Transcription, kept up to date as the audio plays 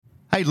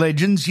Hey,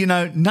 legends,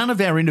 none of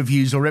our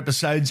interviews or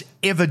episodes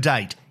ever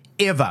date.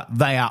 Ever.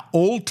 They are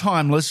all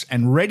timeless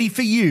and ready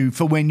for you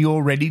for when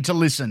you're ready to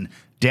listen.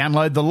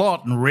 Download the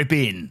lot and rip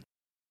in.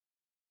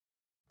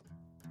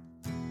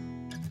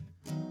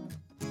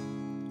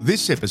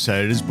 This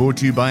episode is brought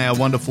to you by our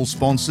wonderful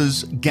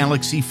sponsors,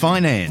 Galaxy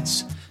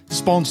Finance.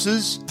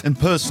 Sponsors and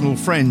personal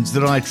friends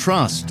that I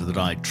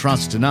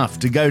trust enough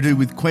to go to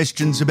with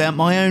questions about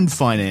my own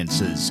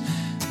finances.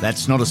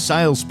 That's not a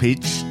sales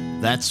pitch,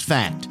 that's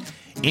fact.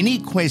 Any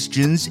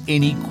questions,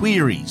 any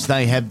queries,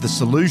 they have the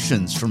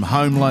solutions from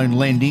home loan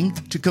lending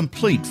to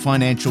complete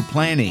financial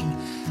planning.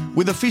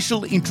 With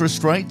official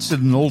interest rates at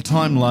an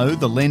all-time low,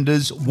 the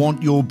lenders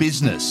want your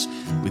business.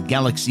 With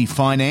Galaxy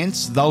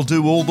Finance, they'll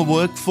do all the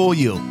work for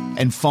you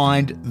and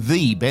find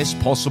the best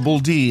possible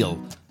deal.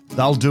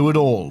 They'll do it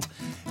all.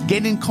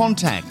 Get in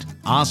contact,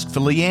 ask for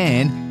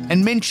Leanne,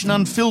 and mention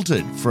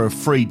Unfiltered for a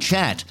free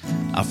chat.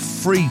 A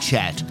free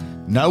chat.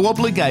 No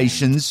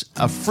obligations,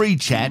 a free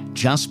chat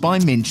just by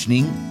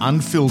mentioning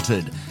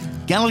Unfiltered.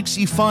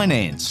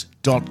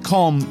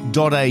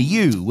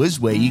 galaxyfinance.com.au is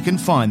where you can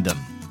find them.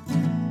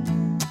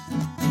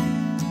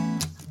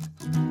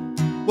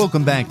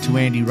 Welcome back to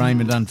Andy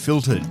Raymond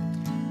Unfiltered.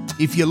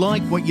 If you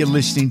like what you're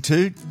listening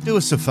to, do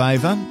us a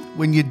favour.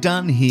 When you're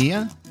done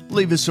here,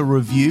 leave us a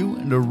review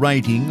and a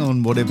rating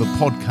on whatever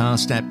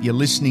podcast app you're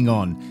listening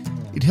on.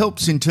 It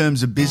helps in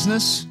terms of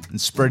business and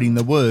spreading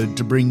the word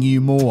to bring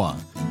you more.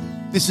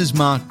 This is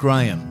Mark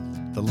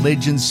Graham, the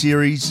Legend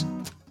Series,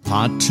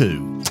 Part 2.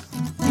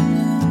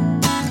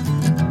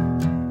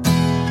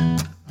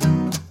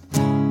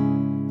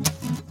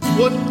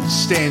 What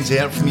stands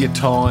out from your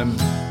time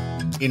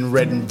in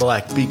red and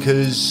black?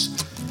 Because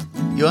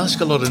you ask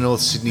a lot of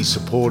North Sydney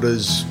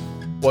supporters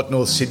what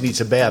North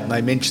Sydney's about, and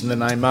they mention the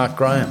name Mark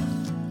Graham.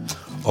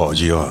 Oh,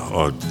 gee,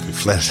 I'd be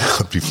flattered.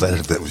 I'd be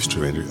flattered if that was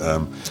true, Andrew.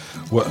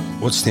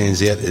 What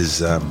stands out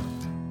is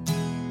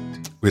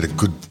we had a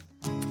good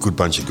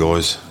bunch of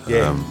guys,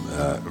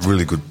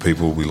 really good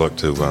people. We like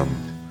to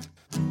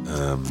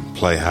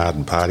play hard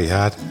and party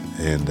hard,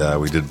 and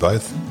we did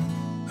both.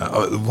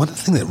 One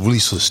thing that really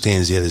sort of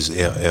stands out is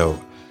our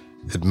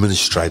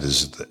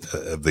administrators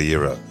of the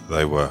era.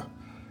 They were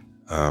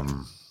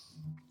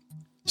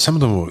some of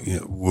them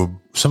were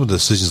some of the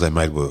decisions they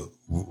made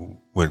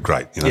weren't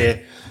great,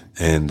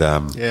 and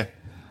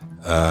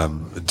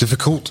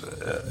difficult.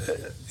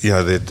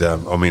 There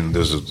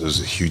was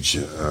a huge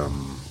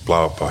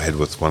blow up I had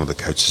with one of the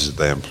coaches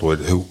that they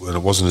employed, and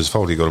it wasn't his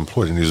fault. He got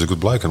employed, and he was a good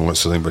bloke and all that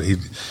sort of thing, but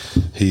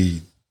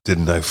he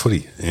didn't know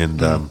footy,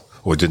 and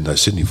or didn't know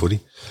Sydney footy,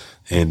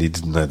 and he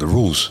didn't know the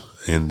rules.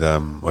 And I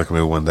can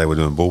remember one day we're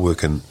doing ball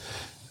work, and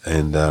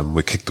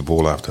we kicked the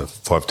ball after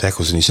 5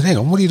 tackles, and he said, "Hang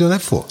on, what are you doing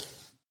that for?"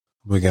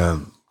 We're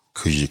going,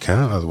 "Because you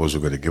can't, otherwise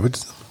we've got to give it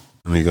to them."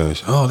 And he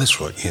goes, "Oh, that's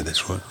right, yeah,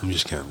 that's right." I'm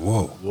just going,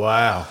 "Whoa,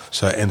 wow!"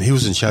 So, and he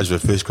was in charge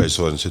of a first grade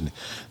side in Sydney.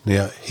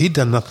 Now he'd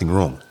done nothing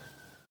wrong.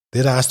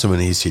 They'd asked him,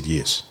 and he said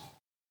yes.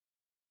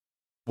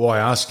 Why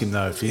ask him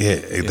though?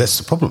 That's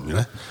the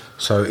problem,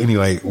 So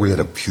anyway, we had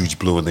a huge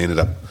blue, and they ended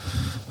up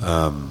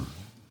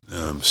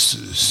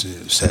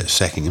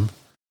sacking him.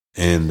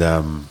 And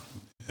I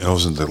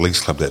was in the Leagues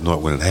Club that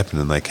night when it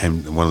happened, and they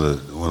came. One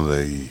of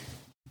the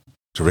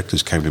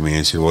directors came to me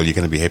and said, "Well, you're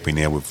going to be happy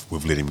now.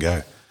 We've let him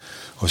go."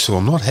 I said, "Well,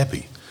 I'm not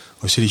happy."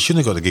 I said, "He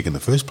shouldn't have got the gig in the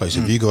first place.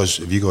 If you guys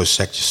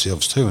sacked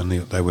yourselves too." And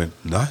they went,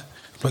 "No."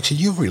 The bloke said,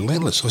 "You're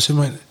relentless." I said,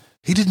 "Mate,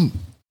 he didn't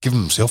give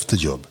himself the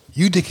job.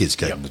 You dickheads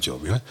gave him the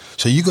job,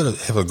 So you got to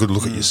have a good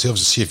look at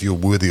yourselves to see if you're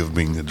worthy of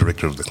being the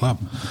director of the club."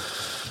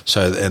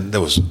 So, and that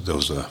was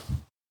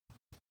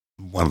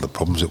one of the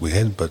problems that we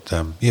had. But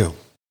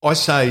I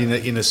say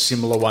in a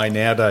similar way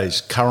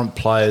nowadays, current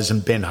players,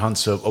 and Ben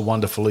Hunt's a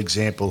wonderful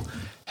example,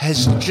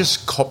 has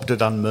just copped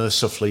it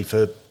unmercifully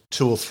for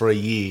 2 or 3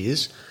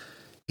 years.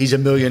 He's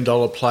 $1 million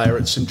player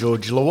at St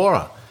George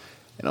Illawarra.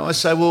 And I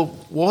say, well,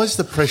 why is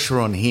the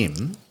pressure on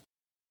him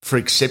for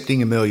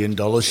accepting $1 million?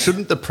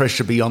 Shouldn't the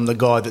pressure be on the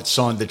guy that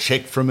signed the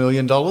cheque for $1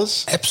 million?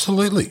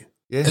 Absolutely.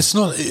 Yeah. It's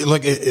not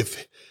like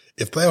if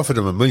they offered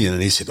him $1 million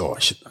and he said, "Oh,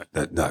 shit,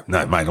 no,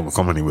 mate, I'm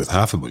only worth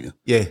 $500,000.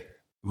 Yeah.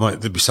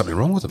 Mate, there'd be something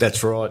wrong with him.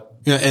 That's right.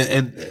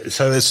 And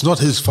so it's not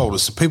his fault.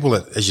 It's the people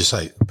that, as you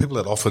say, people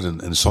that offered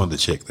and signed the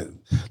cheque, that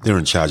they're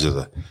in charge of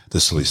the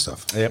silly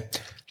stuff. Yep.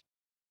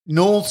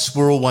 Norths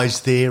were always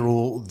there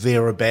or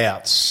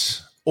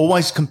thereabouts.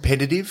 Always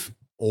competitive,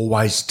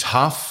 always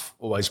tough,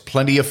 always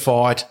plenty of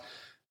fight,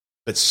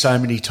 but so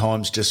many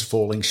times just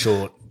falling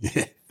short.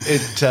 Yeah.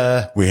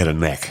 We had a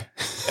knack.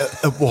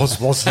 It was,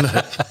 wasn't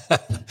it?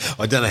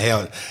 I don't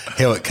know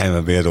how it came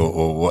about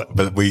or what,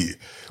 but we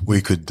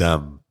could,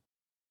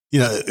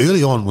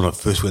 early on when I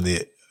first went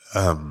there,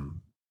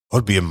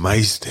 I'd be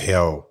amazed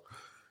how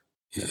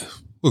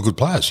we're good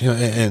players,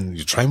 and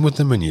you train with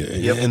them, and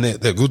and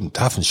they're good and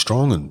tough and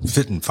strong and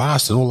fit and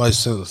fast and all those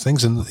sort of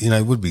things, and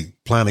we'd be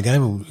playing a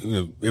game and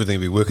everything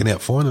would be working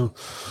out fine, and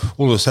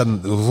all of a sudden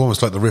it was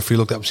almost like the referee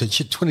looked up and said,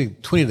 "Shit, 20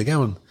 to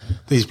go, and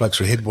these blokes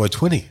are ahead by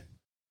 20."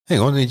 hang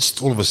on, and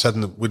just all of a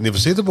sudden we'd never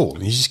see the ball.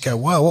 And you just go,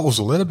 wow, what was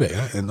all that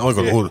about? And I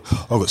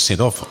got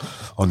sent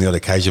off on the odd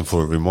occasion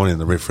for reminding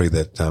the referee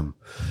that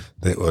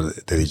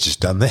he'd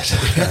just done that.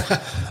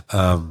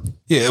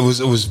 It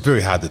was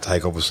very hard to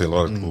take, obviously, a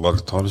lot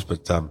of times.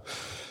 But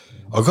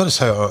I've got to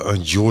say, I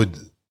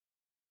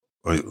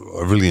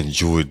really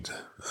enjoyed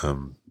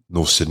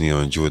North Sydney.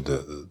 I enjoyed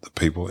the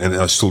people, and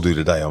I still do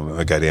today.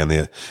 I go down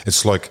there.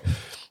 It's like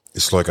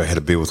I had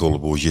a beer with all the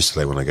boys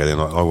yesterday when I go down.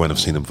 I won't have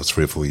seen them for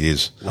 3 or 4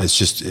 years. It's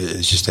just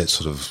that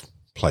sort of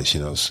place, you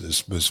know.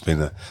 It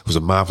was a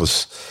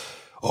marvelous.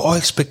 I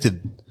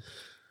expected,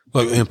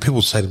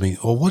 people say to me,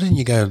 "Oh, why didn't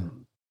you go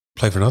and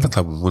play for another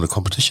club and win a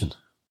competition?"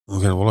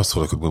 I'm going, "Well, I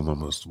thought I could win one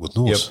with North."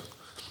 Yep.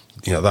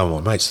 You know, they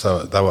were my mates.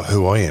 They were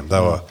who I am. They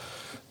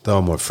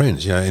were my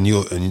friends. You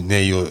know, and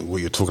now what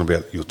you're talking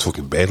about. You're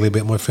talking badly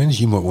about my friends.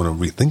 You might want to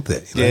rethink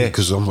that. You know,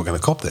 because I'm not going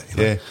to cop that. You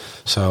know? Yeah.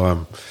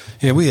 So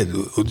we had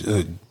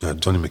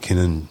Johnny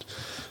McKinnon,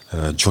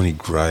 Johnny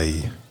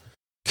Gray,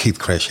 Keith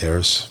Crash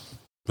Harris,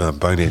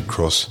 Bonehead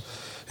Cross,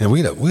 and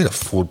we had a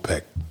forward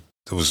pack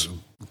that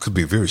could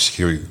be a very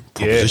scary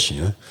proposition.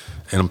 You know,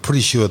 and I'm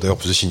pretty sure the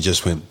opposition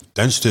just went,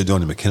 "Don't stir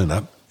Johnny McKinnon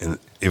up, and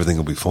everything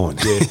will be fine."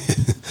 Yeah.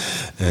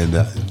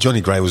 And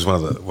Johnny Gray was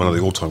one of the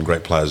all-time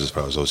great players as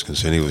far as I was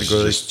concerned. He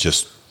was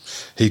just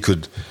he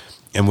could,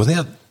 and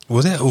without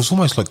it was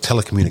almost like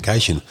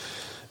telecommunication.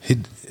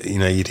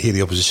 You'd hear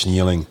the opposition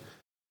yelling,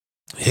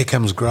 "Here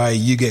comes Gray,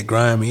 you get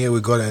Graham, here we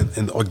got it,"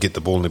 and I'd get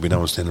the ball and there'd be no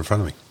one standing in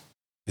front of me.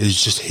 He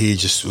was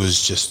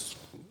just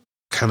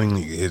cunning,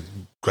 he had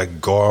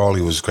great guile,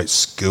 he was great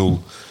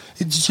skill.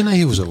 Did you know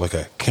he was like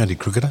a county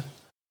cricketer?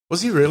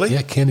 Was he really?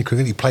 Yeah, county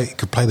cricket. He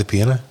could play the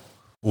piano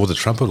or the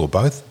trumpet or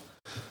both.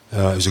 He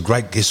was a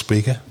great guest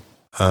speaker.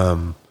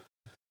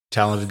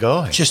 Talented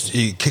guy. Just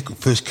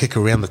first kick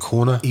around the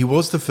corner. He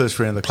was the first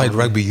around the corner. Played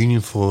rugby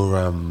union for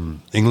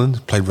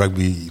England, played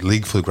rugby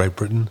league for Great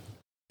Britain.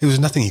 There was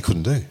nothing he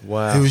couldn't do.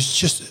 Wow.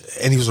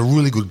 And he was a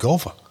really good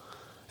golfer.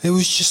 It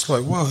was just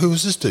like, wow, who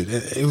was this dude?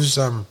 It was,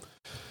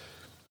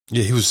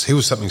 he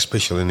was something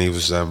special, and he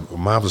was a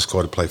marvellous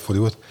guy to play footy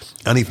with.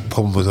 Only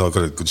problem with, I've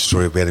got a good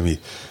story about him.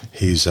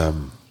 He's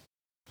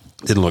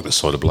didn't like the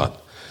sight of blood.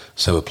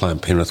 So we're playing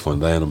Penrith one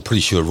day, and I'm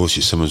pretty sure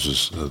Royce Simmons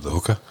was the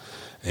hooker.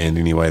 And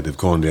anyway, they've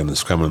gone down the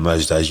scrum, and in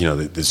those days, you know,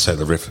 they'd say to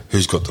the ref,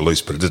 who's got the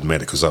loose, but it didn't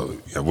matter because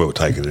we were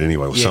taking it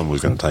anyway, or someone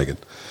was going to take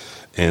it.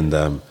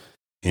 And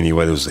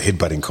anyway, there was the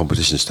headbutting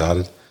competition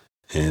started,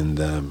 and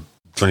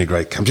Johnny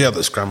Gray comes out of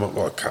the scrum,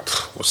 like,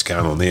 what's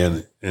going on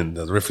there? And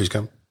the referee's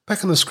going,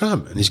 back in the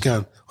scrum. And he's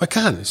going, I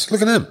can't.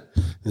 Look at him.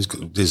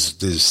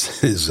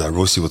 There's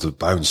Royce with the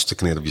bones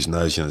sticking out of his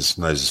nose. You know, his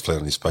nose is flat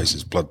on his face.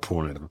 There's blood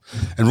pouring out of him.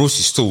 And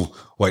Royce's still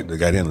waiting to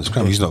go down the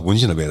scrum. He's not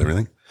whinging about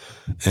everything.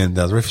 And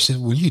the referee said,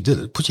 well, you did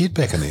it. Put your head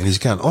back in there. And he's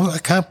going, I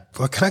can't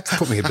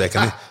put my head back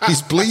in there.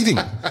 He's bleeding.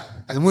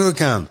 And we were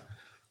going,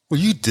 well,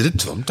 you did it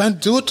to him.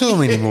 Don't do it to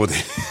him anymore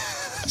then.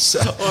 So,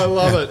 I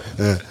love it.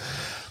 Yeah.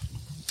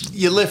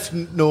 You left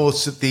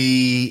Norths at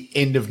the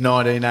end of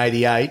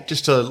 1988,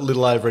 just a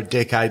little over a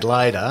decade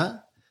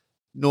later.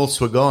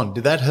 Norths were gone.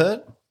 Did that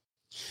hurt?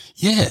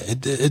 Yeah,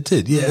 it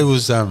did. Yeah, it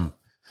was.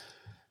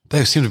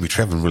 They seemed to be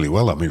travelling really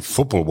well. I mean,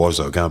 football-wise,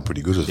 they were going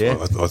pretty good,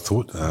 I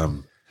thought.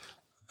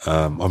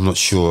 I'm not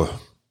sure.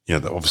 You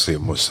know, obviously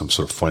it was some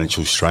sort of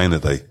financial strain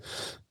that they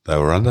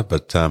were under,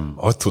 but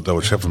I thought they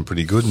were travelling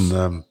pretty good.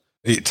 And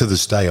to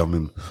this day,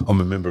 I'm a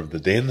member of the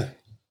Den.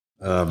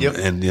 And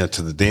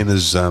to the Den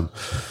is.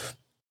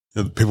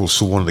 People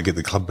still wanted to get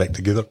the club back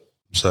together.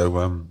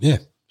 So,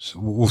 so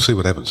we'll see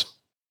what happens.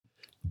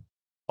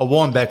 I'll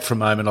wind back for a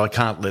moment. I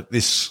can't let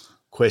this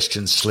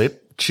question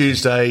slip.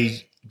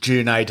 Tuesday,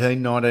 June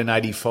 18,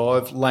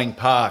 1985, Lang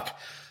Park.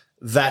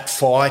 That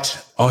fight,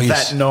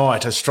 that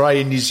night,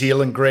 Australia, New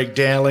Zealand, Greg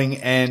Dowling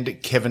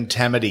and Kevin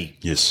Tamati.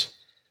 Yes.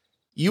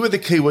 You were the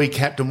Kiwi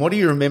captain. What do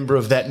you remember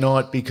of that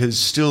night? Because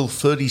still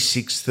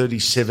 36,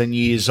 37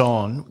 years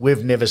on,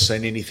 we've never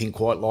seen anything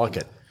quite like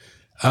it.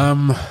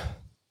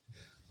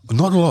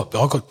 Not a lot.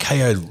 I got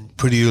KO'd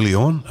pretty early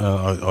on.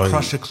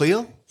 Crusher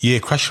Clear? Yeah,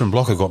 Crusher and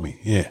Blocker got me,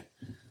 yeah.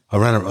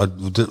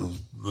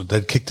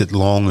 They'd kicked it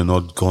long and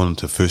I'd gone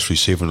to first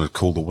receiver and I'd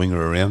called the winger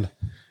around.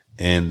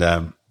 And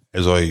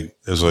as I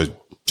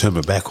turned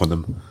my back on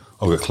them,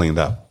 I got cleaned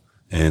up.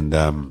 And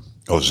I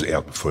was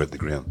out before I hit the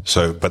ground.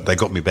 So, but they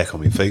got me back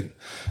on my feet.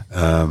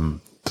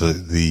 The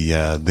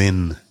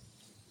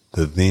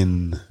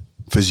then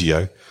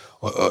physio,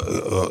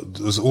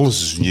 all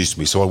this is news to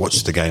me, so I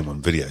watched the game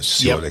on video to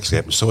see what actually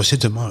happened. So I said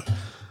to him,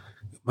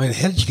 mate,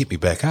 how did you get me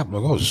back up?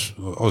 Like I was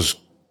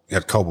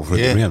out cold before I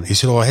hit the ground. He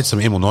said, I had some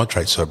amyl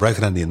nitrate, so I broke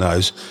it under your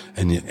nose,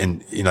 and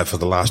you know, for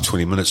the last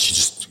 20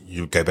 minutes,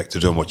 you go back to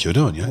doing what you're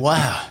doing. You know?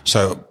 Wow.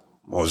 So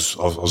I was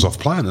off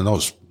playing, and I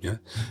was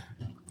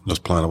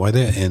playing away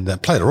there, and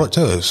played all right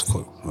too.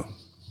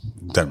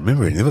 Don't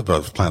remember any of it, but I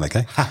was playing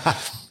okay.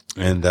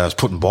 And I was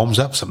putting bombs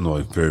up, something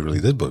I very rarely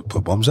did, but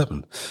put bombs up.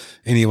 And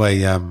anyway,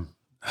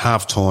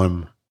 half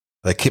time,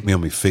 they kept me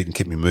on my feet and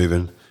kept me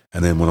moving.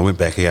 And then when I went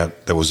back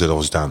out, that was it. I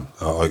was done.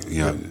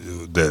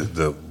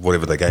 The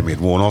whatever they gave me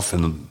had worn off,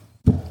 and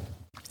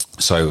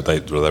So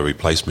they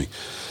replaced me.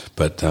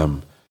 But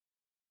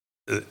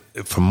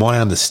from my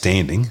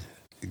understanding,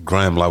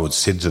 Graham Lowe had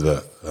said to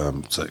the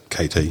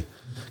KT,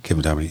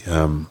 Kevin Darby,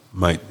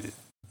 mate,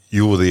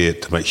 you're there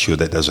to make sure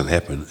that doesn't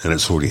happen, and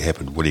it's already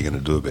happened. What are you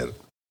going to do about it?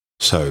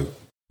 So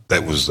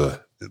that was the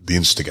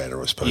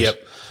instigator, I suppose.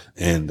 Yep.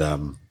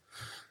 And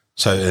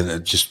so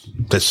it just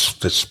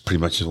that's pretty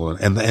much all.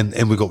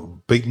 And we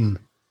got beaten.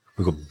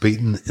 We got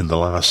beaten in the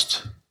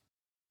last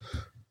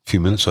few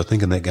minutes, I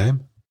think, in that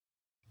game.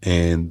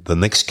 And the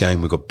next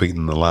game we got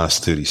beaten in the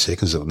last 30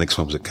 seconds. The next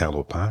one was at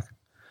Carlaw Park.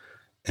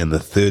 And the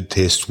third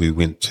test we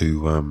went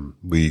to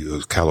it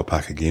was Carlaw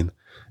Park again,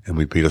 and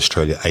we beat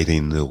Australia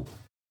 18-0.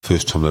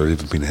 First time they'd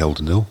ever been held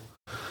to nil.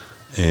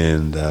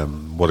 And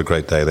what a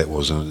great day that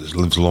was. And it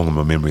lives long in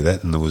my memory,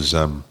 that. And there was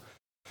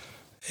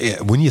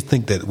when you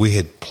think that we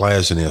had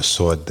players in our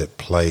side that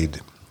played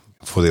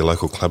for their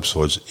local club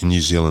sides in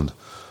New Zealand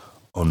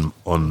there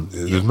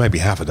was maybe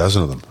half a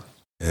dozen of them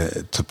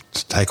to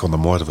take on the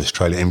might of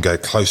Australia and go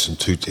close in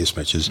 2 test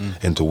matches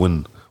and to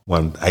win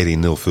one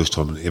 18-0, first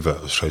time ever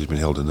Australia's been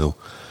held to nil.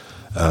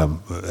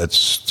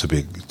 It's to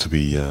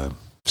be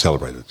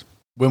celebrated.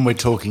 When we're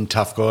talking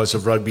tough guys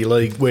of rugby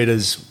league, where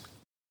does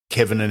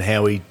Kevin and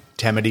Howie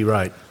Tamati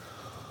rate?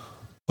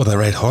 Well, they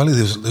rate highly.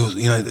 There was,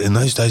 in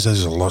those days, there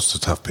was lots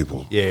of tough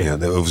people. Yeah,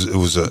 it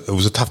was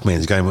a tough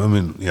man's game. I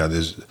mean,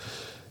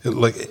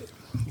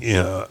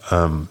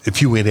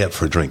 if you went out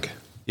for a drink,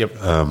 yep,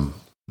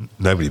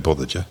 nobody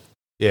bothered you.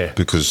 Yeah,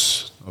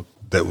 because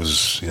that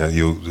was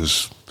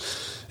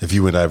if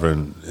you went over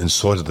and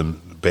incited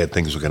them, bad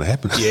things were going to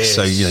happen. Yes.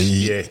 So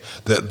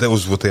that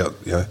was without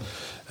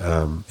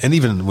and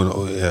even when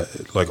I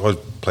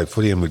played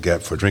footy and we'd go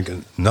out for a drink,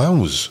 and no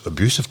one was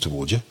abusive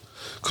towards you,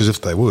 because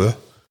if they were,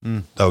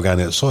 they were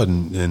going outside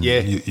and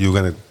you were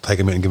going to take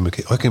them out and give them a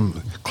kick.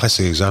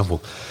 Classic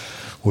example.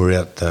 We were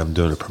out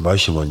doing a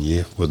promotion one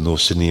year with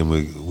North Sydney, and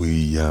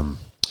we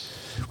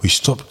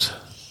stopped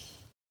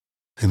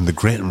in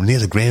near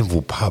the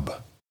Granville pub.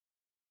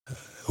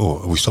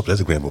 Or we stopped at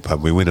the Granville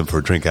pub. We went in for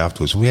a drink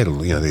afterwards, and we had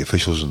the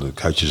officials and the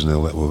coaches and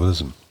all that were with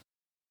us. And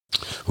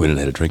we went and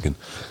had a drink, and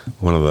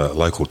one of the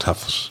local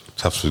toughs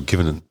was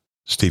giving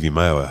Stevie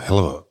Mayo a hell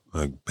of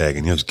a bag,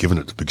 and he was giving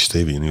it to Big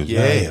Stevie, and he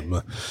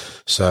was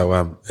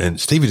So and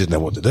Stevie didn't know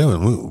what to do,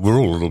 and we're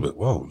all a little bit,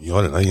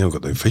 I don't know, we've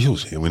got the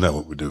officials here, we know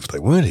what we'd do if they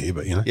weren't here,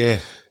 but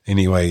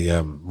Anyway,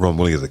 Ron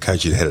Williger, the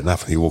coach, had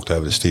enough, and he walked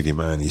over to Stevie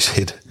Mayo and he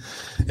said,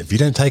 if you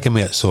don't take him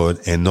outside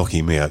and knock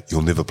him out,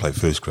 you'll never play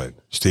first grade.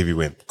 Stevie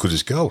went, good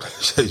as gold.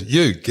 So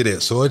you get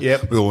outside.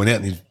 Yep. We all went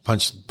out and he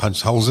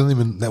punched holes in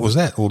him, and that was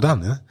that, all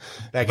done.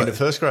 Back into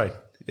first grade.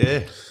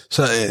 Yeah.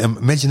 So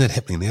imagine that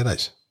happening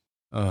nowadays.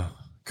 Oh,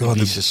 God.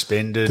 Be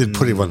suspended. They'd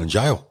put everyone in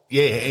jail.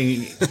 Yeah,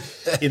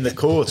 in the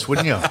courts,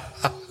 wouldn't you?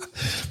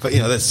 But,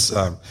 that's,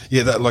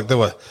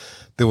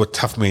 there were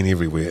tough men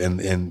everywhere, and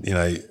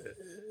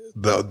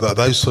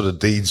those sort of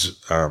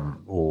deeds,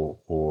 or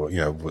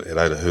at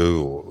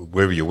Otahu or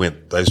wherever you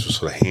went, those were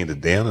sort of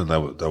handed down, and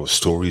they were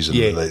stories,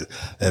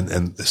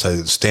 and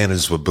so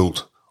standards were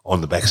built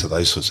on the backs of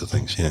those sorts of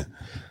things. Yeah.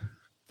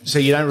 So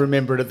you don't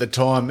remember it at the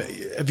time.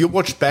 Have you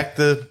watched back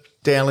the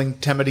Dowling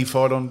Tamati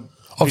fight on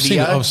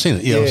video? I've seen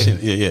it. Yeah, I've seen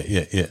it.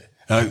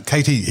 Yeah.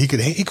 KT, he did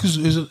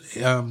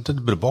a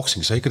bit of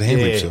boxing, so he could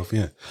handle himself.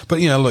 Yeah.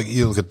 But you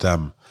look at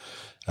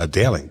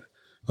Dowling,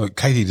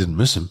 KT didn't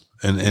miss him.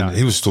 And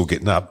he was still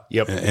getting up.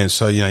 Yep. And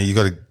so, you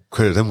got to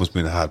credit him with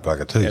being a hard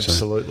bugger too.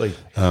 Absolutely.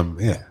 So,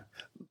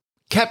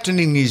 Captain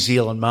in New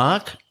Zealand,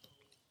 Mark,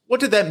 what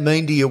did that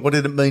mean to you? What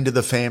did it mean to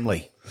the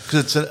family?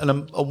 Because it's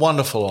a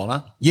wonderful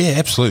honour. Yeah,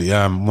 absolutely.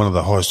 One of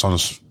the highest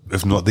honours,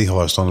 if not the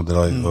highest honour that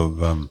I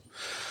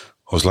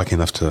was lucky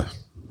enough to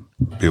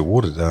be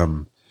awarded.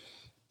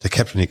 The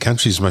captain of your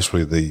country is most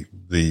probably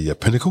the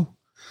pinnacle.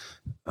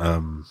 I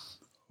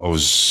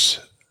was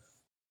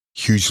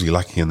hugely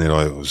lucky in that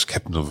I was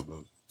captain of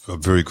a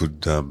very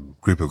good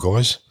group of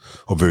guys,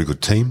 or very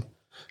good team,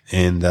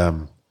 and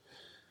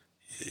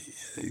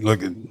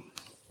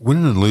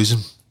winning and losing,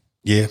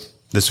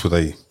 that's where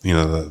they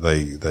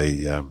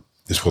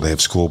that's where they have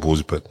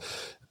scoreboards. But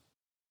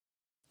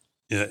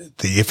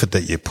the effort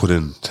that you put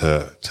in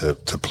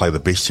to play the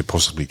best you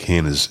possibly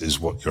can is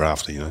what you're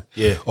after.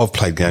 Yeah. I've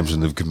played games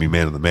and they've given me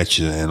man of the match,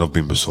 and I've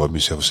been beside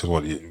myself. I said,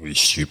 "What? You're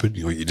stupid.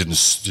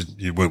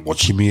 You weren't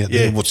watching me out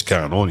there. What's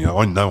going on?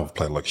 I know I've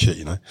played like shit.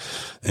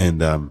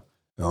 And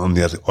on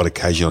the odd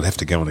occasion, I'd have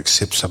to go and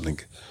accept something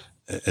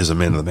as a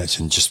man of the match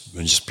and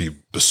just be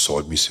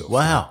beside myself.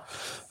 Wow.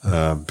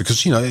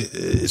 Because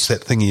it's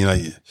that thing. You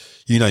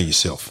know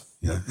yourself.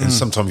 And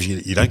sometimes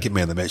you don't get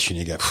man of the match and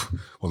you go,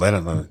 well, they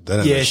don't know.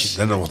 They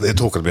don't know what they're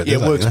talking about. Yeah,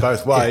 it works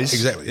both ways.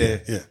 Yeah, exactly.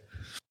 Yeah.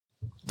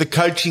 The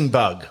coaching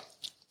bug.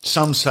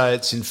 Some say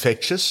it's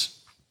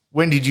infectious.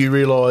 When did you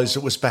realise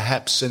it was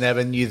perhaps an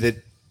avenue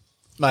that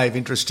may have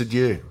interested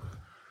you?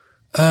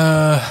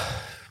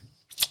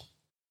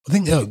 I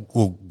think,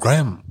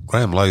 Graham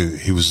Lowe,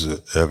 he was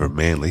over at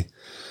Manly,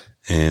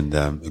 and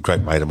a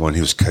great mate of mine,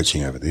 he was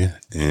coaching over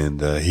there,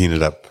 and he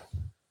ended up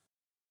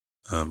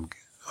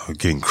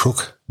getting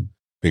crook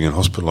being in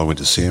hospital, I went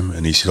to see him,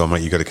 and he said, "Oh,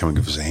 mate, you got to come and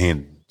give us a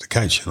hand to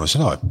coach." And I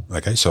said, "Oh,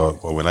 okay." So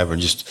I went over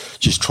and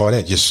just tried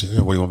out. Just,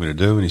 what do you want me to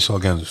do? And he said, "I'll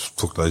go and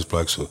talk to those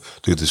blokes or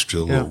do this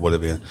drill or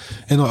whatever."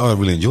 And I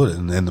really enjoyed it.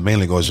 And the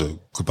Manly guys are a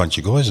good bunch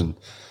of guys. And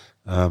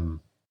so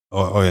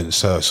I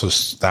sort of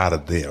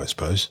started there, I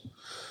suppose.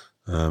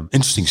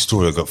 Interesting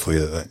story I got for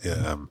you.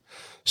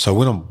 So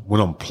when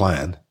I'm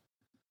playing,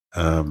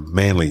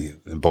 Manly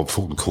and Bob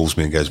Fulton calls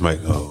me and goes,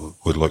 "Mate, I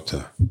would like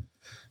to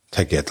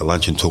take you out to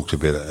lunch and talk to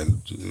you about a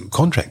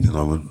contract." And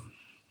I went,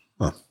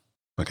 "Oh,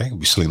 okay, it'd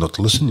be silly not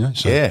to listen, you know."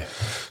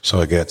 So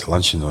I go out to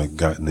lunch and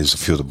and there's a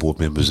few of the board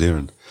members there,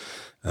 and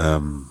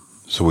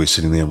so we're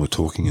sitting there and we're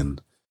talking,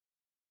 and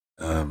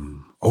I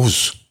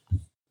was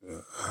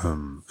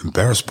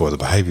embarrassed by the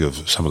behaviour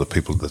of some of the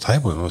people at the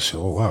table, and I said,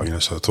 "Oh wow," you know.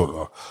 So I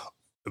thought,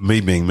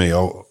 me being me,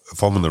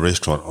 if I'm in the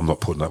restaurant, I'm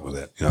not putting up with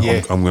that. You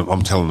know,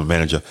 I'm telling the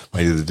manager,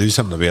 "Mate, either do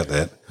something about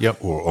that,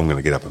 or I'm going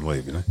to get up and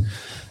leave." You know,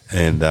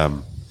 and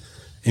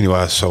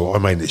anyway, so I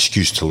made an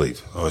excuse to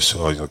leave. I said,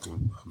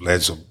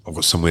 "Lads, I've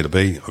got somewhere to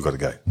be. I've got to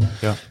go."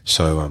 Yeah.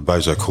 So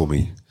Bozo called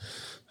me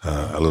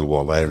a little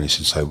while later, and he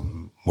said, "So,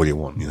 what do you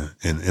want?" You know,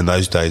 and in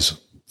those days,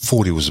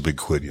 40 was a big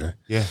quid. You know.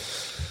 Yeah.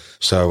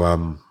 So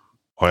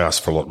I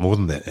asked for a lot more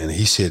than that, and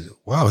he said,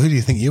 "Wow, who do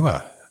you think you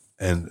are?"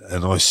 And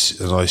I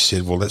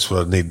said, "Well, that's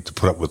what I need to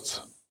put up with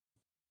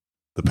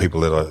the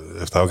people that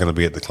if they were going to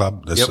be at the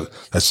club, that's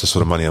the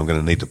sort of money I'm going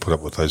to need to put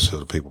up with those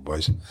sort of people,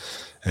 boys."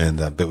 And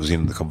that was the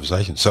end of the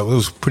conversation. So it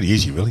was pretty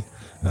easy, really.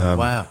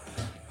 Wow.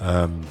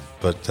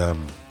 But I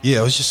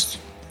was just,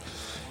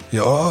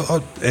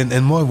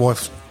 and my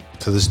wife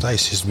to this day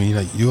says to me, "You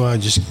know,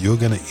 you're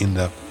going to end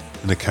up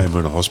in a coma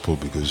in a hospital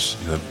because,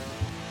 you know,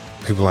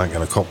 people aren't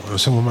going to cop." I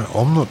said, "Well, mate,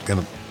 I'm not going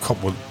to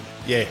cop with."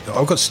 Yeah,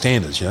 I've got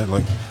standards, you know.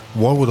 Like,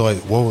 why would I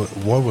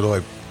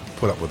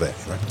put up with that?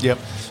 You know? Yep.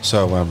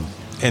 So,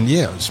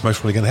 it's most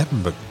probably going to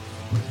happen. But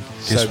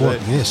guess what?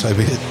 Yeah, so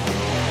be it.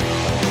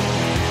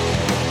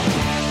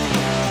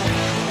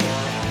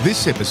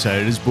 This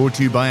episode is brought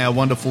to you by our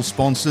wonderful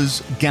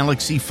sponsors,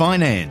 Galaxy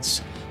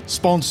Finance.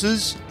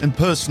 Sponsors and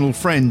personal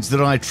friends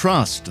that I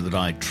trust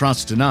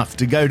enough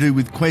to go to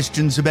with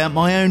questions about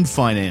my own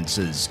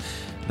finances.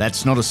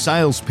 That's not a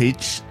sales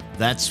pitch,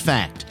 that's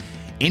fact.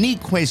 Any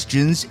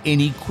questions,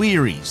 any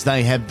queries,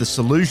 they have the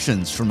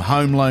solutions from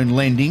home loan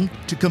lending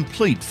to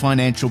complete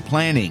financial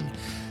planning.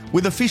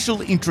 With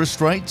official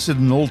interest rates at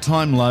an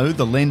all-time low,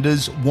 the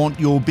lenders want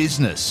your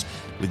business.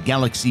 With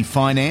Galaxy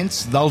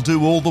Finance, they'll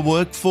do all the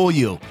work for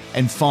you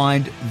and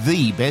find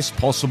the best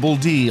possible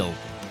deal.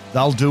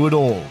 They'll do it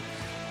all.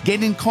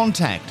 Get in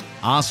contact,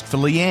 ask for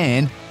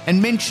Leanne,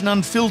 and mention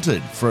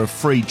Unfiltered for a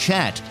free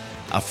chat.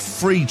 A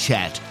free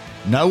chat.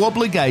 No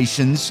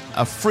obligations,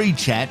 a free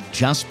chat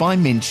just by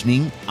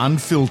mentioning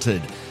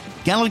Unfiltered.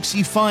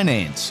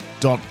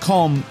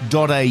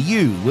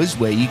 galaxyfinance.com.au is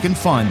where you can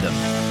find them.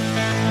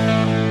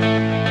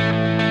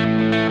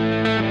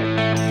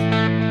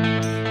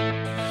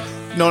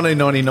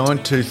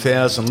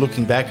 (1999-2000),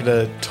 looking back at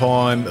a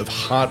time of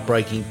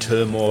heartbreaking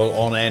turmoil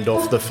on and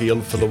off the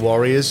field for the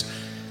Warriors.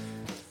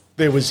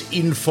 There was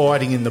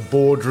infighting in the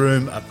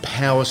boardroom, a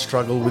power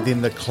struggle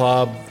within the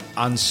club,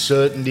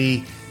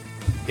 uncertainty.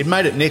 It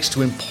made it next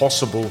to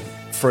impossible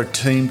for a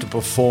team to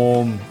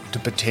perform to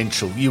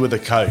potential. You were the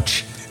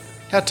coach.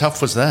 How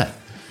tough was that?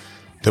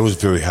 That was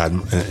very hard.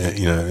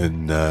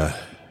 In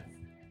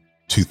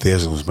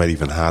 2000 it was made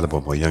even harder by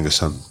my youngest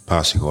son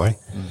passing away.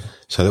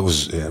 So that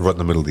was right in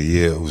the middle of the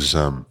year. It was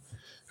a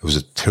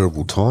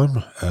terrible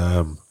time.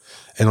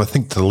 And I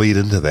think to lead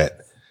into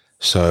that,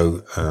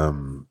 so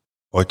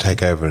I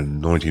take over in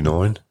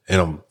 99,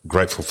 and I'm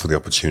grateful for the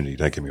opportunity.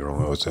 Don't get me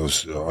wrong.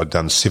 I'd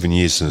done 7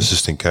 years as an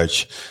assistant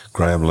coach.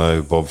 Graham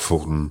Lowe, Bob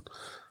Fulton,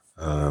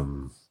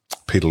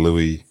 Peter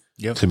Louis,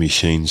 Timmy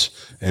Sheens,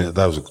 and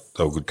they were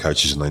good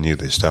coaches, and they knew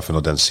their stuff. And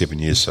I'd done 7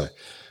 years, so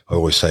I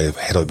always say,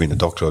 had I been a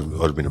doctor, I'd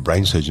have been a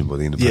brain surgeon by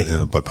the end of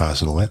it, by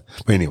passing all that.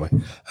 But anyway,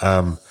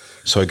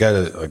 so I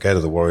go to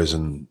the Warriors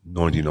in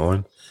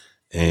 99,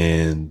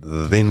 and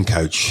the then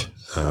coach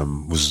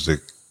was the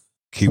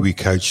Kiwi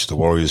coach, the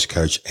Warriors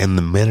coach, and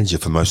the manager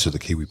for most of the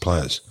Kiwi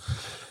players.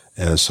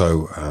 And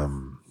so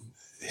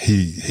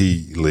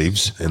he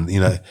leaves, and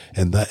at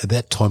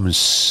that time in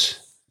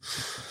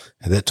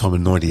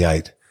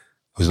 '98, it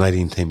was an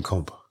 18-team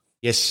comp.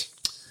 Yes.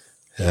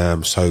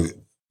 So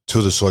two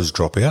of the sides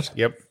drop out.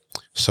 Yep.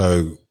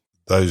 So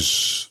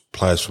those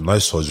players from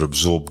those sides are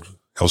absorbed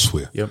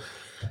elsewhere. Yep.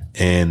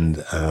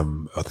 And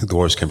I think the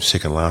Warriors came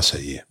second last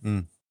that year.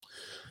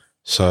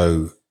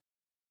 So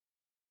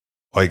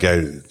I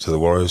go to the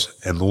Warriors,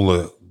 and all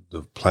the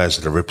players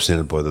that are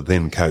represented by the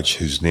then coach,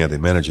 who's now their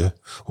manager,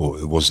 or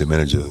it was their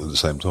manager at the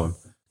same time.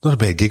 Not a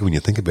bad gig when you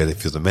think about it.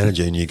 If you're the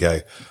manager and you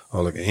go,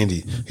 "Oh, look,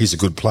 Andy, he's a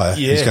good player.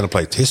 Yeah. He's going to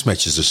play test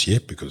matches this year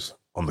because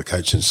I'm the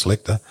coach and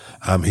selector.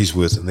 He's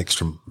worth an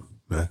extra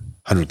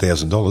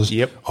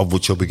 $100,000, of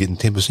which I'll be getting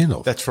 10%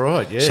 of." That's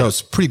right, yeah. So it's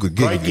a pretty good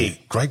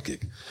gig. Great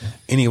gig.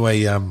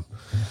 Anyway,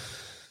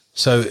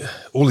 so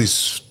all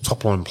these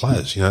top line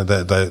players,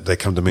 they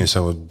come to me and say,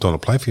 "Well, don't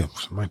want to play for you." I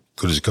said, "Mate,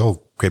 good as gold.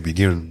 grab your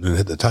gear and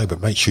hit the toe,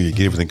 but make sure you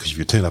get everything, because if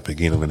you turn up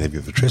again, I'm going to have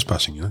you for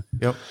trespassing, you know.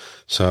 Yep.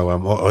 So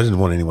I didn't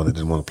want anyone that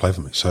didn't want to play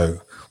for me. So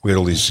we had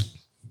all these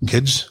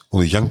kids, all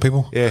these young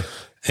people. Yeah.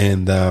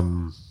 And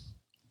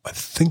I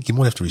think you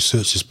might have to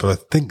research this, but I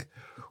think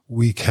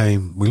we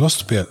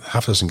lost about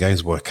half a dozen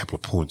games by a couple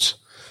of points.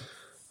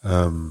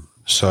 I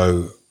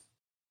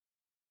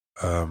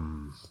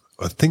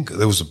think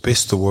that was the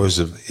best the Warriors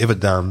have ever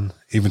done,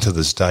 even to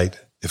this date.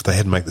 If they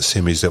hadn't made the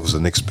semis, that was the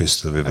next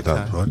best they've ever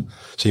done, right?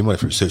 So you might have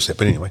to research that.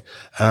 But anyway,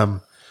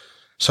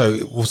 so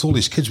with all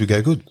these kids, we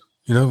go good.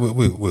 You know,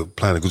 we're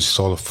playing a good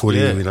style of footy,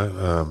 you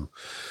know.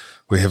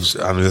 We have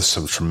unearthed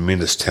some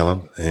tremendous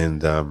talent,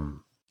 and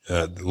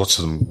lots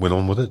of them went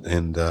on with it.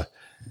 And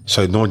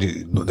so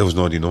that was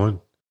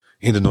 99.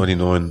 End of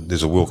 99,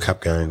 there's a World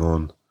Cup going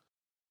on.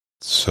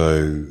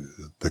 So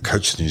the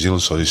coach of the New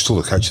Zealand side, who's still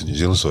the coach of the New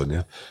Zealand side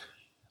now,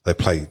 they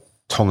play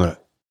Tonga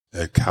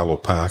at Carlo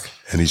Park,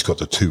 and he's got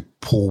the two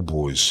Paul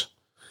boys,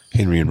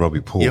 Henry and Robbie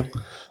Paul. Yep.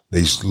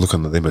 He's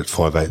looking at them at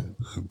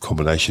 5'8"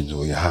 combinations,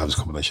 or your halves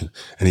combination,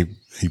 and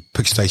he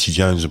picks Stacey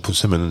Jones and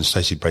puts him in, and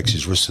Stacey breaks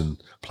his wrist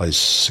and plays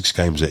 6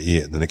 games that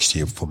year, the next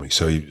year for me.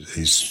 So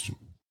he's,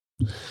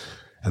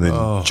 and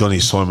then Johnny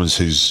Simons,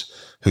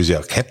 who's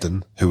our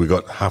captain, who we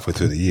got halfway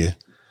through the year,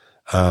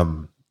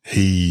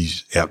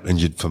 he's out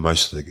injured for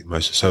most.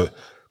 So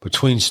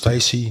between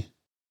Stacey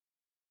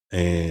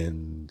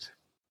and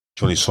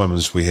Johnny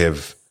Simons, we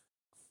have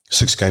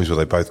 6 games where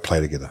they both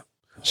play together.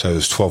 So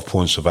there's 12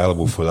 points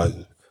available for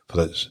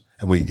those,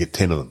 and we get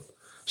 10 of them.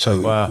 So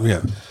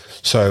yeah.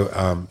 So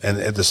and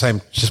at the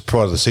same, just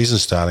prior to the season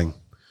starting,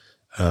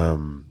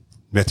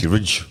 Matthew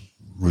Ridge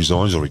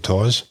resigns or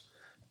retires,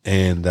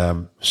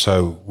 and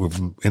so we've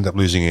ended up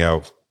losing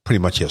pretty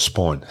much our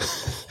spine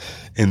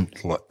in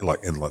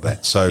like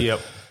that. So.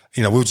 Yep.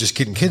 You know, we were just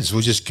getting kids. We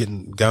were just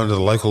going to the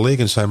local league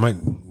and saying, mate,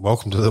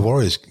 welcome to the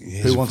Warriors.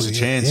 Who wants a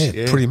chance?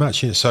 Yeah, pretty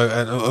much, yeah. So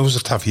it was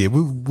a tough year.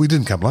 We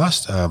didn't come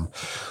last.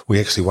 We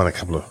actually won a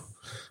couple of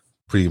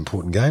pretty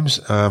important games.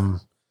 And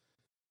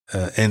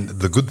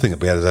the good thing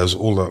about it was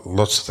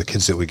lots of the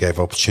kids that we gave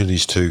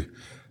opportunities to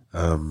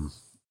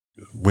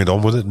went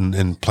on with it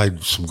and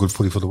played some good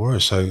footy for the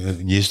Warriors. So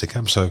in years to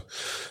come. So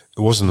it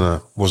wasn't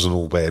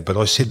all bad. But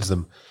I said to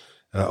them,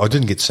 I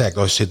didn't get sacked.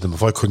 I said to them,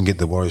 if I couldn't get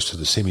the Warriors to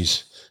the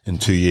semis in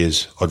 2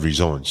 years, I'd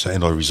resign.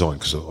 And I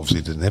resigned because obviously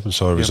it didn't happen.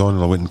 So I resigned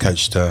and I went and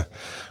coached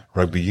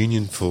rugby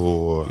union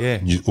for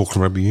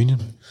Auckland Rugby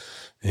Union,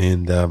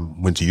 and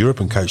went to Europe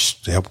and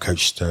helped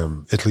coach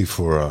Italy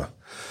for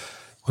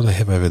what do they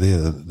have over there?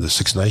 The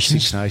Six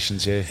Nations. Six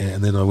Nations, yeah.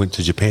 And then I went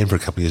to Japan for a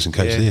couple of years and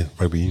coached there,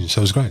 rugby union.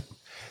 So it was great.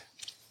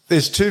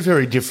 There's two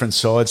very different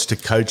sides to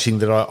coaching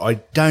that I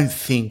don't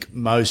think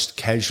most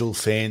casual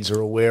fans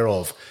are aware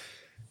of.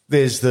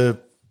 There's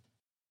the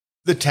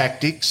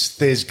tactics,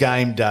 there's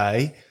game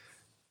day,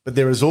 but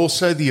there is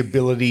also the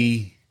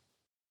ability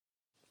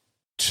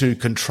to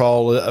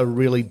control a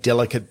really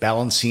delicate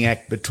balancing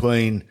act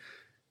between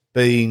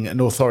being an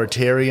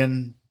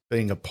authoritarian,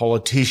 being a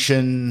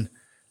politician,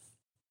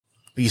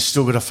 but you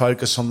still got to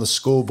focus on the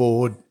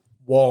scoreboard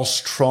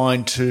whilst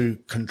trying to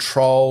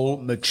control,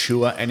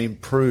 mature and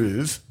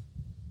improve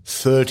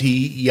 30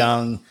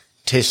 young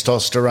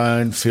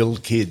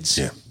testosterone-filled kids.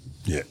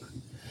 Yeah.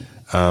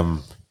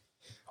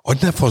 I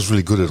don't know if I was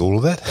really good at all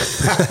of that,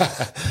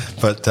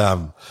 but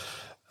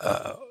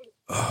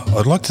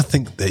I'd like to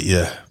think that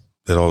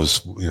I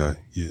was,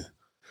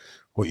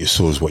 what you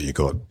saw is what you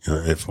got. You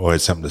know, if I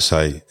had something to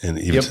say, and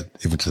even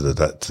to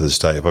this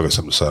day, if I got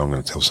something to say, I'm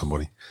going to tell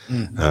somebody.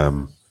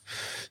 I'd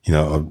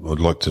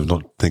like to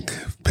not think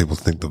people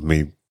think of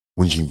me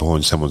whinging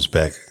behind someone's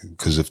back,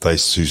 because if they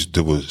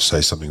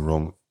say something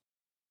wrong,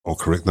 I'll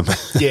correct them.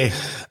 Yeah.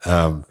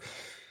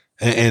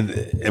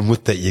 And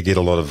with that, you get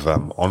a lot of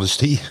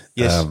honesty.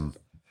 Yes.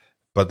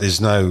 But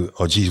there's no,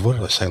 what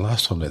did I say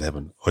last time that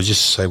happened? I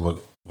just say what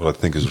I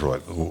think is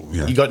right.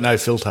 You got no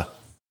filter.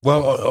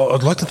 Well,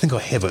 I'd like to think I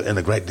have it in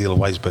a great deal of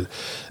ways, but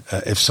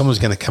if someone's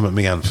going to come at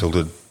me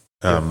unfiltered,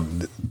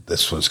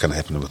 that's what's going to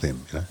happen with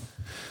them,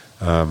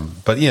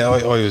 But yeah,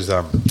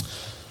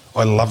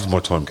 I loved my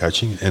time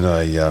coaching, and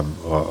I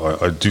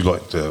do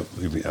like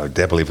to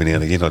dabble every now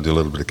and again. I do a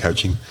little bit of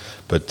coaching,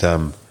 but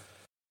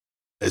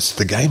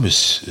the game has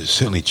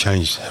certainly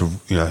changed,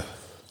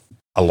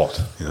 a lot.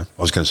 I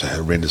was going to say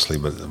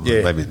horrendously, but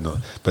maybe not.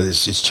 But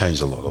it's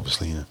changed a lot,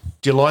 obviously.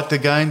 Do you like the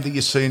game that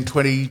you see in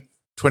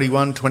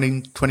 2021,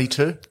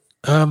 2022?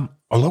 I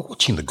like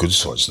watching the good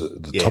sides,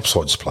 the top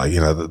sides play.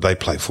 They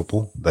play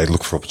football. They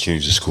look for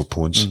opportunities to score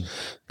points.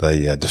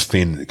 They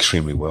defend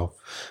extremely well.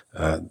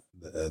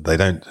 They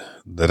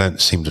don't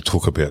seem to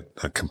talk about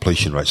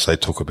completion rates. They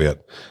talk about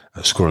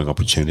scoring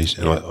opportunities.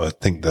 And I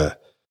think the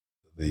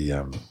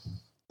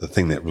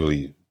thing that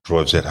really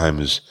drives that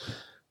home is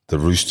the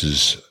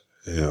Roosters.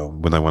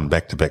 When they won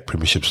back-to-back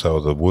premierships, they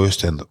were the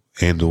worst and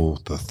or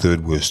the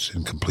third worst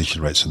in completion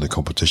rates in the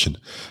competition,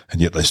 and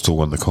yet they still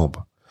won the comp.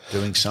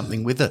 Doing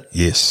something with it.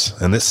 Yes,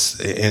 and that's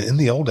in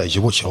the old days.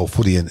 You watch whole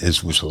footy, and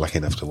was lucky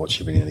enough to watch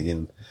every now and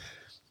again.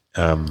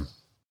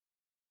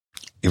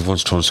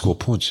 everyone's trying to score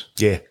points.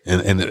 Yeah.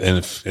 And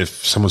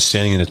if someone's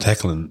standing in a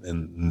tackle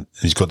and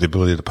he's got the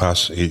ability to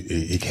pass,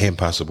 he can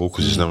pass the ball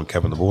because there's no one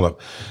covering the ball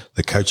up.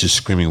 The coach is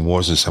screaming, why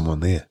isn't someone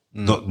there?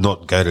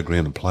 Not go to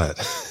ground and play it.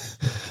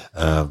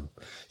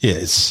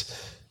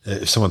 It's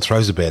if someone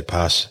throws a bad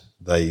pass,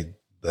 they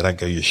don't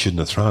go, you shouldn't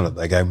have thrown it.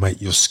 They go,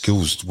 mate, your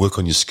skills, work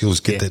on your skills,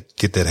 get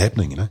that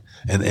happening, you know.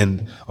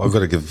 And I've got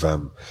to give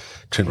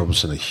Trent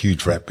Robinson a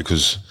huge rap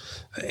because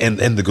and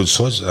the good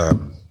sides,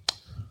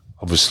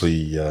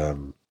 obviously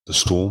the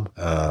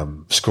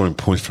Storm scoring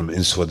points from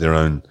inside their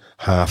own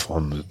half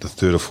on the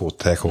third or fourth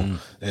tackle.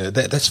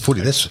 That's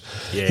footy. That's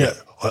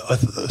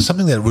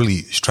something that really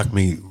struck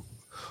me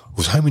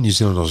was home in New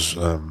Zealand. I was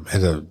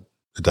had a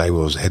day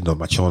where I had not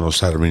much on. I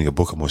started reading a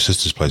book at my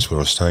sister's place where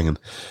I was staying, and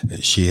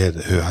she had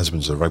her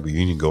husband's a rugby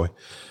union guy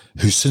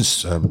who's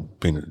since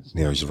been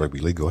now he's a rugby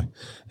league guy.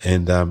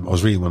 And I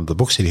was reading one of the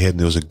books that he had, and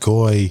there was a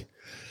guy,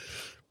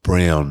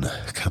 Brown,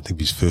 I can't think of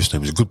his first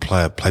name. He was a good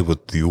player, played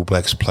with the All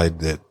Blacks, played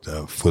that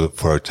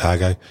for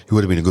Otago. He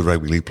would have been a good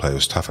rugby league player. He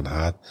was tough and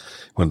hard.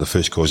 One of the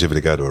first guys ever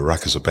to go to a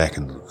ruck as a back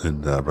in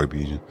rugby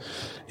union.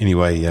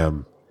 Anyway, they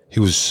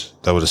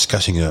were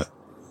discussing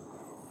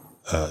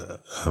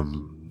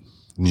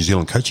New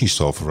Zealand coaching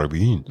style for rugby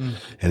union.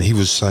 And he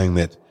was saying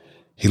that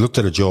he looked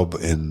at a job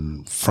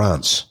in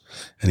France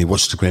and he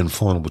watched the grand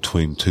final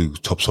between two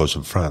top sides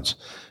in France.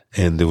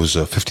 And there was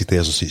a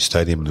 50,000 seat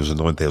stadium and there was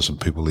 9,000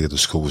 people there. The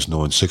score was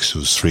 9-6. It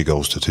was 3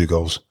 goals to 2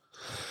 goals.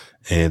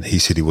 And he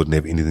said he wouldn't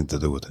have anything to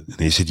do with it. And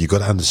he said, you got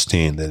to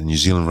understand that in New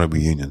Zealand Rugby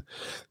Union,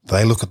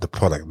 they look at the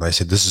product and they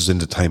said, this is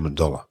entertainment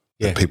dollar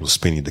that people are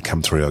spending to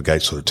come through our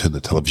gates or to turn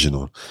the television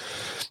on.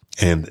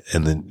 And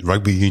then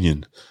Rugby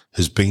Union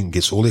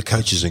gets all their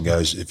coaches and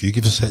goes, if you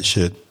give us that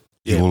shit,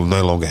 you will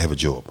no longer have a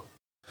job.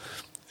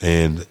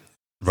 And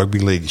rugby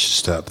league should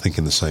start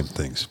thinking the same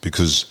things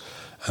because,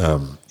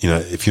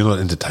 if you're not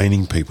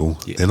entertaining people,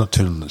 they're not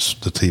turning the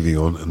TV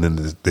on, and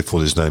then therefore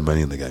there's no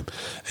money in the game.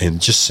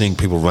 And just seeing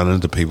people run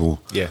into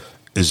people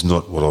is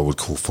not what I would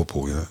call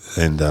football, you know.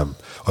 And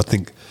I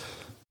think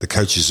the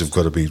coaches have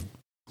got to be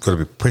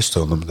pressed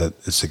on them that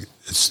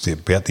it's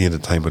about the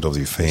entertainment of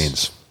your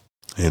fans,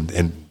 and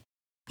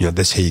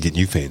that's how you get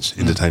new fans,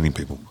 entertaining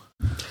people.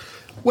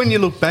 When you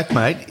look back,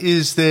 mate,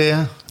 is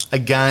there a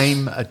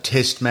game, a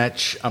test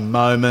match, a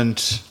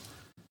moment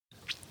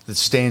that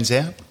stands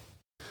out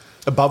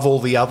above all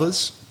the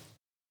others?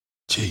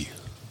 Gee.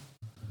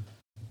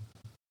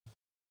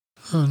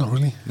 Oh, not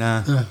really.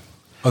 Nah. No.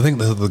 I think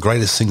the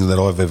greatest thing that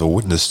I've ever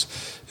witnessed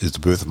is the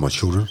birth of my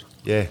children.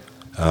 Yeah.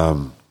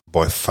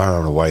 By far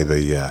and away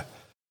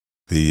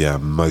the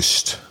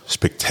most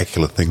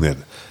spectacular thing that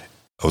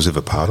I was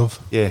ever part of.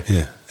 Yeah.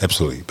 Yeah,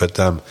 absolutely. But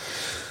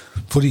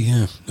footy,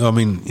 I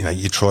mean,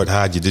 you tried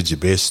hard, you did your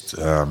best,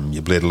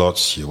 you bled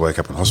lots, you woke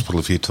up in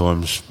hospital a few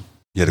times,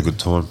 you had a good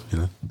time,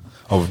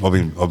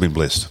 I've been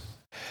blessed.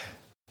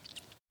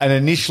 An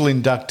initial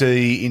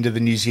inductee into the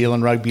New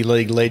Zealand Rugby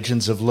League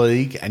Legends of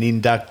League, an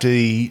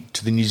inductee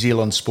to the New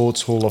Zealand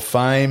Sports Hall of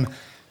Fame,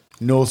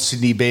 North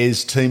Sydney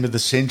Bears Team of the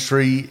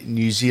Century,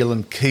 New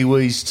Zealand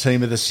Kiwis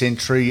Team of the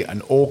Century,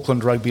 an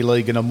Auckland Rugby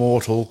League and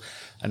Immortal,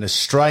 an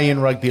Australian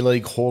Rugby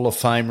League Hall of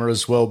Famer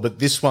as well. But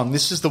this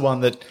is the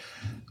one that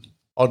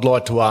I'd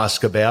like to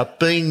ask about,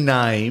 being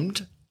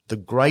named the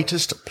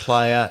greatest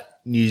player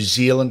New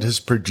Zealand has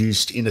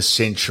produced in a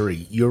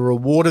century. You were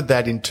awarded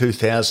that in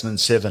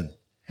 2007.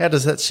 How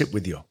does that sit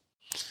with you?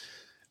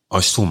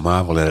 I still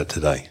marvel at it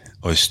today.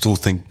 I still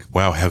think,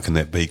 wow, how can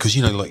that be? Because,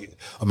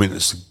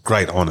 it's a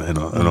great honour and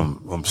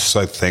I'm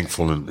so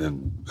thankful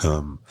and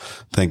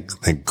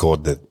thank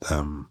God that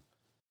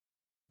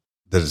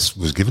it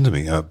was given to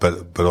me.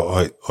 But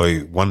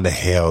I wonder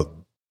how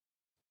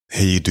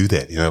you do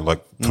that,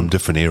 from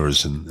different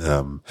eras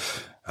and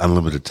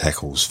unlimited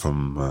tackles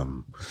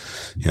from,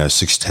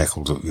 6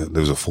 tackles.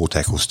 There was a 4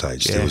 tackle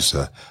stage. Yeah. There was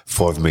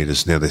 5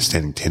 metres. Now they're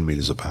standing 10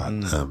 metres apart.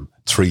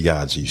 3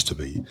 yards it used to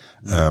be.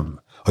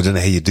 I don't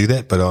know how you do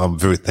that, but I'm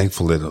very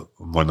thankful that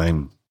my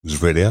name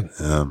was read out.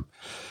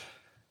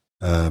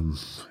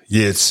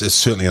 It's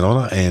certainly an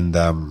honour, and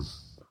I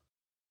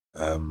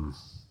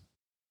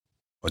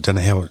don't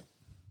know how it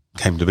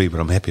came to be, but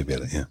I'm happy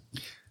about it, yeah.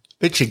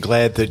 Bet you're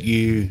glad that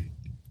you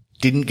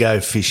didn't go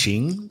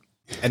fishing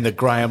and that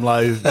Graham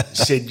Lowe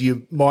said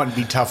you mightn't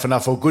be tough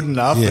enough or good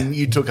enough and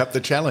you took up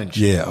the challenge.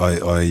 Yeah,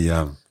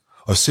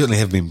 I certainly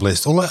have been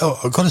blessed. Although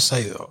I've got to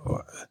say,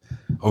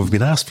 I've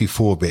been asked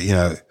before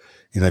about,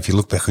 if you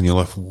look back on your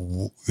life,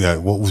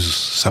 what was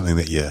something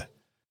that you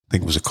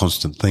think was a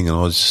constant thing? And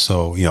I was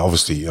so,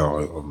 obviously,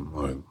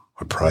 I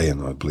pray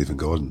and I believe in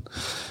God.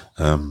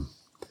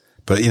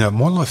 But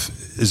my life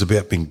is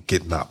about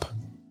getting up.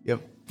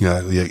 Yep.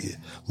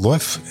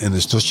 Life, and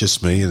it's not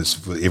just me, and it's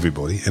for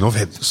everybody. And I've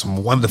had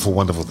some wonderful,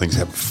 wonderful things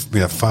happen,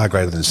 far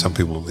greater than some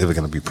people are ever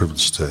going to be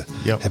privileged to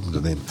happen to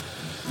them.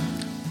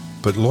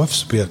 But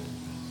life's about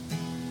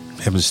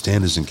having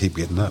standards and keep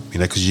getting up,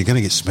 because you're going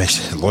to get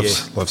smashed.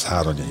 Life's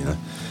hard on you,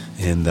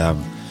 and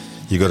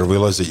you got to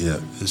realise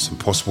that it's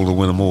impossible to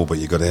win them all, but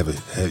you got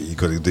to you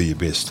got to do your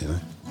best,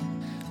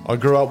 I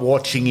grew up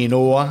watching in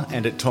awe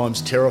and at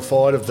times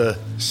terrified of the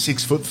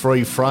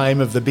 6'3" frame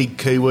of the big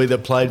Kiwi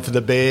that played for the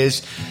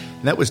Bears.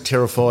 And that was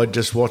terrified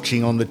just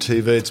watching on the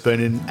TV. It's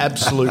been an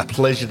absolute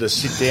pleasure to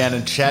sit down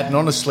and chat. And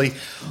honestly,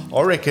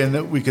 I reckon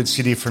that we could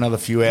sit here for another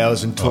few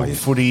hours and talk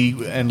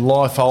footy and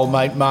life. Old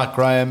mate Mark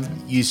Graham,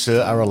 you,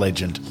 sir, are a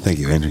legend. Thank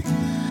you, Andrew.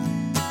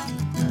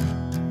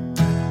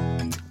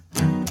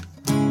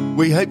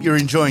 We hope you're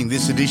enjoying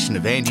this edition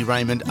of Andy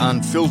Raymond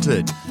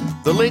Unfiltered.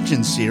 The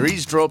Legends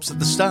series drops at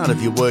the start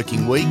of your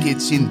working week.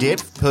 It's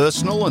in-depth,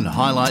 personal and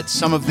highlights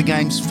some of the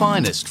game's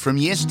finest from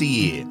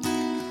yesteryear.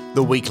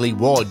 The weekly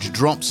Wodge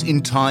drops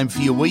in time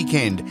for your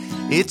weekend.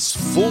 It's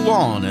full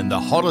on and the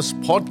hottest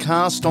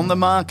podcast on the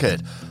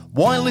market.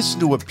 Why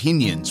listen to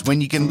opinions when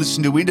you can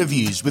listen to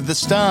interviews with the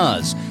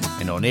stars?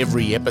 And on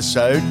every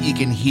episode, you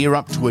can hear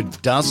up to a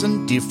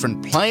dozen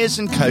different players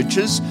and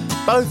coaches,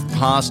 both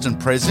past and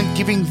present,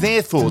 giving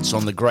their thoughts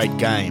on the great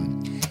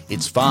game.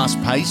 It's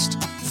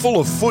fast-paced, full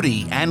of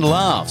footy and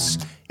laughs.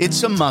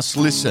 It's a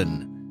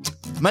must-listen.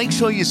 Make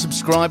sure you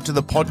subscribe to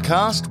the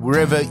podcast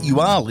wherever you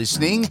are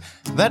listening.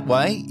 That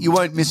way, you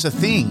won't miss a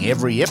thing.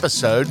 Every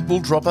episode will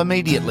drop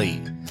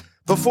immediately.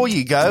 Before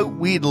you go,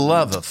 we'd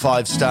love a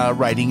 5-star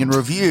rating and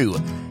review.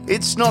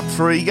 It's not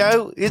for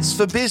ego, it's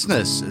for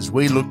business, as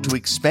we look to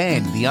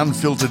expand the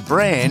Unfiltered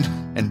brand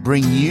and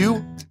bring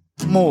you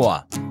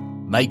more.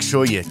 Make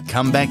sure you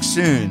come back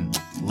soon,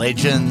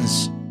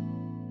 legends.